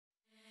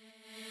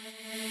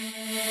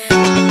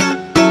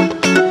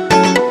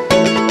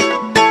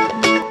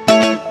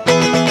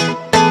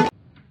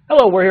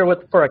Hello, we're here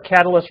for a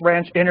Catalyst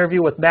Ranch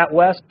interview with Matt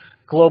West,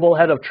 Global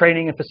Head of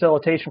Training and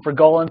Facilitation for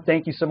Golan.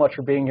 Thank you so much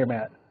for being here,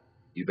 Matt.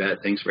 You bet.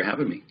 Thanks for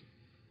having me.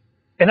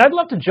 And I'd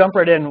love to jump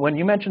right in. When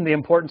you mentioned the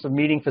importance of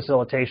meeting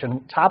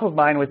facilitation, top of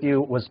mind with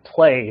you was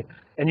play.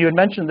 And you had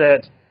mentioned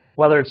that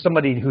whether it's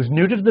somebody who's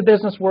new to the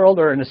business world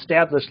or an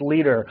established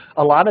leader,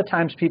 a lot of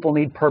times people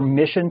need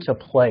permission to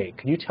play.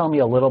 Can you tell me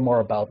a little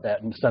more about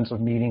that in the sense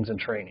of meetings and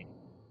training?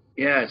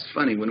 Yeah, it's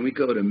funny. When we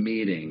go to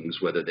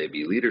meetings, whether they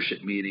be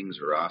leadership meetings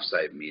or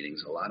offsite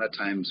meetings, a lot of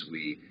times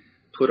we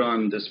put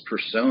on this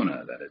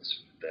persona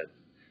that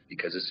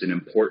because it's an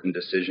important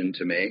decision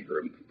to make or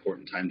an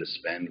important time to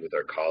spend with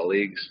our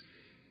colleagues,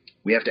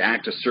 we have to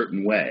act a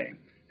certain way.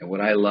 And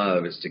what I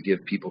love is to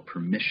give people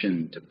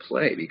permission to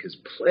play, because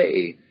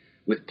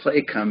with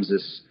play comes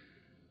this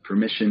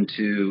permission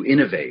to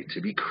innovate,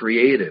 to be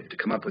creative, to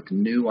come up with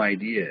new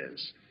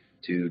ideas,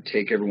 to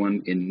take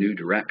everyone in new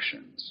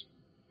directions.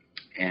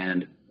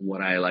 And what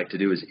I like to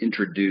do is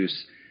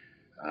introduce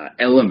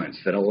elements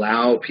that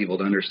allow people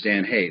to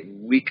understand, hey,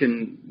 we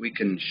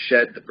can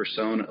shed the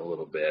persona a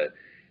little bit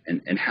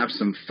and have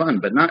some fun,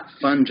 but not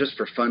fun just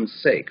for fun's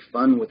sake,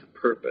 fun with a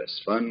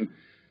purpose, fun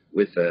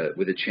with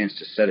a chance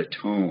to set a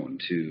tone,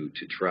 to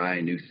try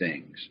new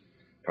things.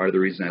 Part of the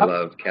reason I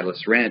love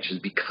Catalyst Ranch is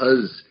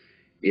because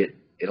it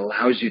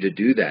allows you to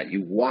do that.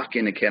 You walk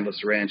into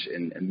Catalyst Ranch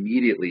and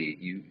immediately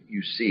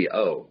you see,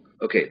 oh,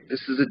 okay,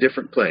 this is a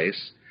different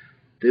place.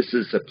 This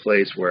is a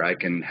place where I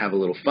can have a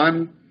little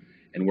fun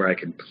and where I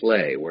can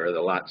play, where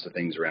there are lots of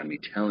things around me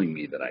telling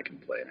me that I can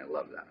play, and I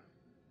love that.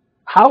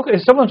 How,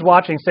 if someone's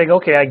watching saying,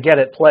 okay, I get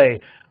it,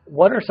 play,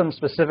 what are some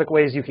specific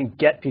ways you can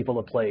get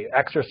people to play,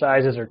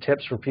 exercises or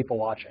tips for people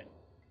watching?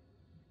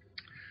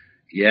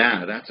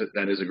 Yeah,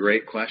 that is a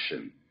great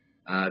question.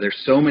 There's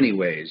so many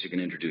ways you can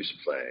introduce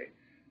play.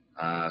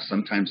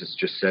 Sometimes it's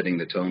just setting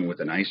the tone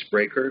with an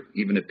icebreaker,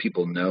 even if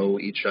people know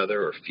each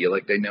other or feel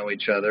like they know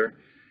each other.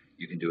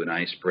 You can do an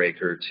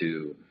icebreaker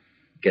to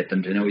get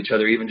them to know each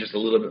other even just a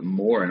little bit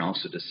more, and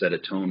also to set a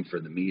tone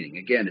for the meeting.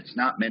 Again, it's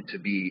not meant to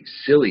be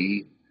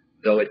silly,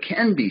 though it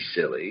can be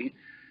silly,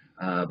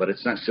 but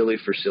it's not silly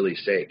for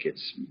silly's sake.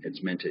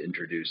 It's meant to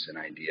introduce an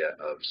idea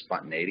of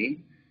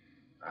spontaneity.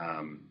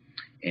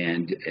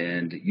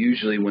 And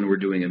usually when we're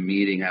doing a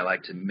meeting, I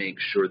like to make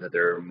sure that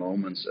there are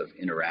moments of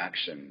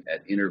interaction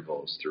at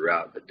intervals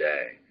throughout the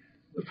day.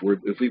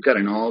 If we've got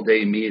an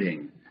all-day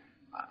meeting,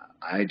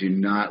 I do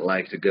not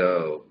like to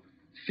go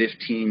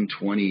 15,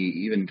 20,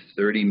 even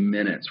 30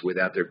 minutes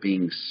without there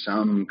being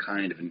some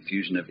kind of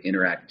infusion of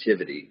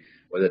interactivity,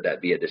 whether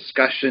that be a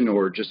discussion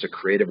or just a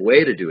creative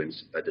way to do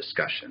a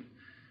discussion,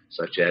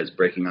 such as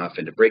breaking off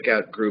into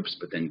breakout groups,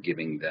 but then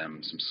giving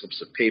them some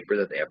slips of paper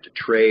that they have to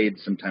trade.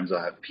 Sometimes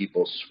I'll have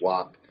people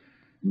swap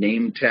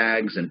name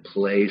tags and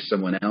play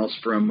someone else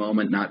for a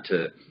moment, not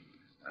to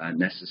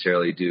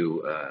necessarily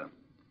do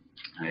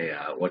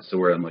what's the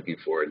word I'm looking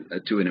for,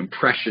 to an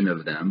impression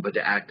of them, but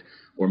to act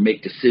or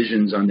make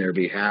decisions on their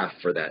behalf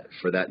for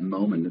that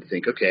moment, and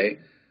think, okay,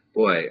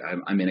 boy,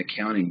 I'm in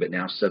accounting, but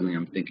now suddenly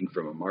I'm thinking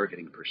from a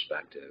marketing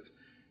perspective.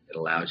 It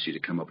allows you to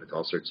come up with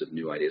all sorts of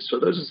new ideas. So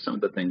those are some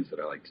of the things that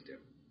I like to do.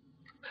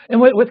 And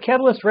with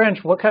Catalyst Ranch,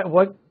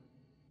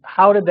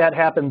 how did that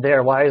happen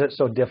there? Why is it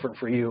so different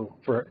for you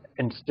for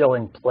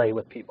instilling play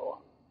with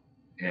people?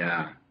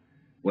 Yeah.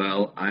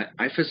 Well,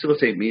 I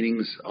facilitate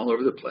meetings all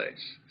over the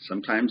place.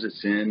 Sometimes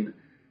it's in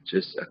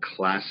just a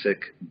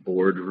classic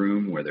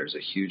boardroom where there's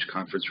a huge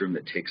conference room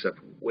that takes up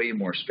way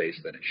more space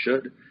than it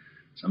should.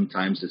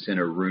 Sometimes it's in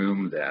a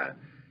room that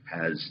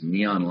has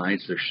neon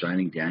lights that are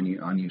shining down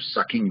on you,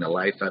 sucking the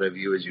life out of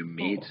you as you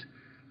meet.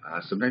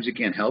 Sometimes you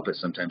can't help it.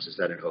 Sometimes it's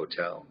at a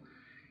hotel.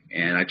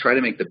 And I try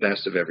to make the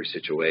best of every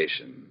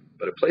situation.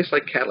 But a place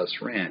like Catalyst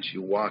Ranch,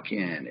 you walk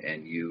in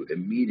and you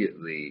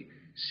immediately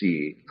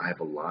see, I have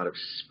a lot of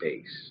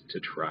space to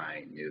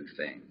try new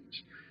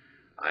things.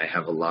 I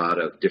have a lot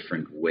of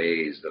different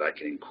ways that I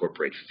can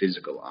incorporate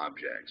physical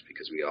objects,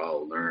 because we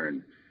all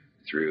learn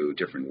through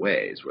different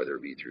ways, whether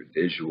it be through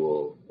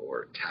visual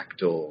or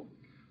tactile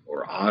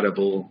or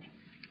audible.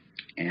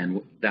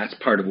 And that's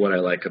part of what I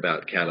like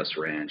about Catalyst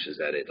Ranch, is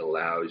that it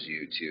allows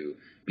you to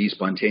be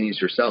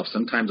spontaneous yourself.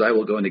 Sometimes I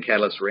will go into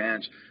Catalyst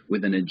Ranch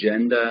with an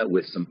agenda,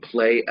 with some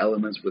play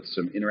elements, with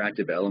some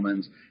interactive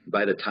elements.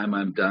 By the time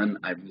I'm done,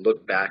 I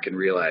look back and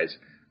realize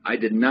I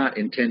did not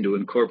intend to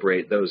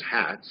incorporate those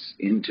hats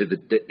into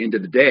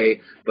the day,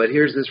 but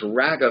here's this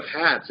rack of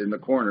hats in the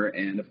corner,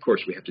 and of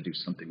course we have to do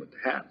something with the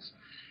hats.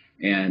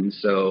 And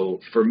so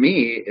for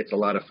me, it's a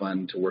lot of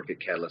fun to work at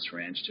Catalyst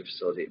Ranch, to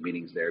facilitate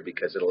meetings there,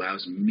 because it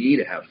allows me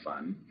to have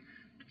fun,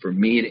 for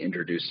me to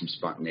introduce some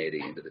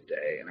spontaneity into the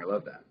day, and I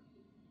love that.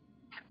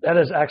 That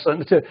is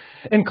excellent.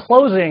 In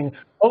closing,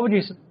 what would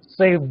you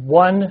say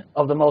one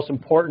of the most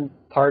important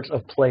parts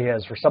of play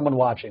is for someone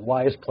watching?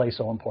 Why is play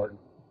so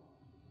important?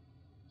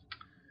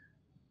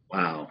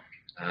 Wow.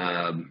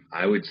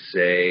 I would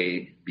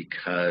say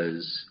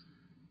because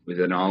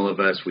within all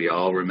of us, we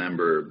all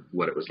remember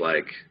what it was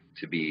like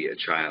to be a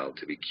child,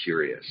 to be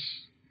curious.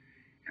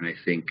 And I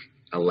think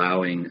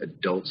allowing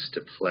adults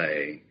to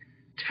play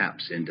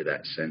taps into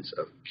that sense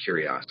of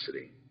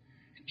curiosity.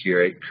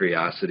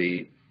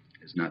 Curiosity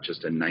is not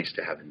just a nice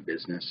to have in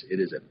business, it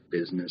is a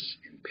business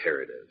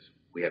imperative.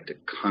 We have to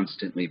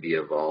constantly be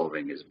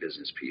evolving as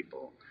business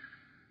people,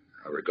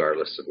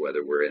 regardless of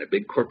whether we're in a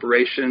big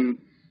corporation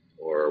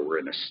or we're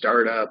in a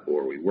startup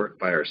or we work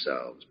by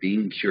ourselves.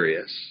 Being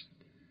curious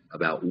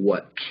about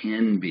what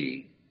can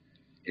be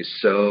is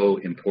so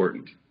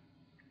important.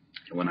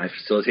 And when I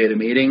facilitate a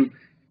meeting,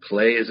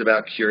 play is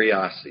about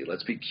curiosity.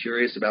 Let's be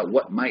curious about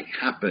what might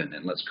happen,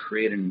 and let's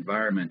create an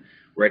environment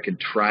where I can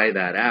try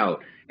that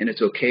out. And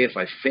it's okay if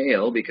I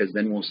fail, because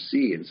then we'll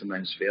see. And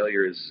sometimes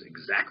failure is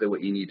exactly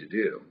what you need to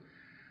do.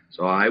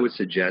 So I would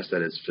suggest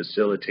that as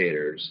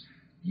facilitators,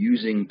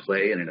 using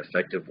play in an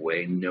effective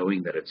way,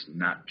 knowing that it's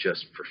not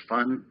just for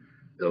fun,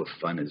 though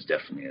fun is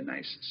definitely a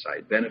nice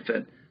side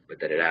benefit, but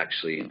that it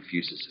actually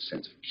infuses a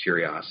sense of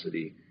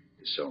curiosity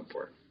is so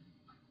important.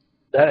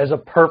 That is a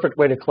perfect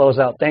way to close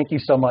out. Thank you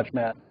so much,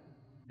 Matt.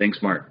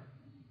 Thanks, Mark.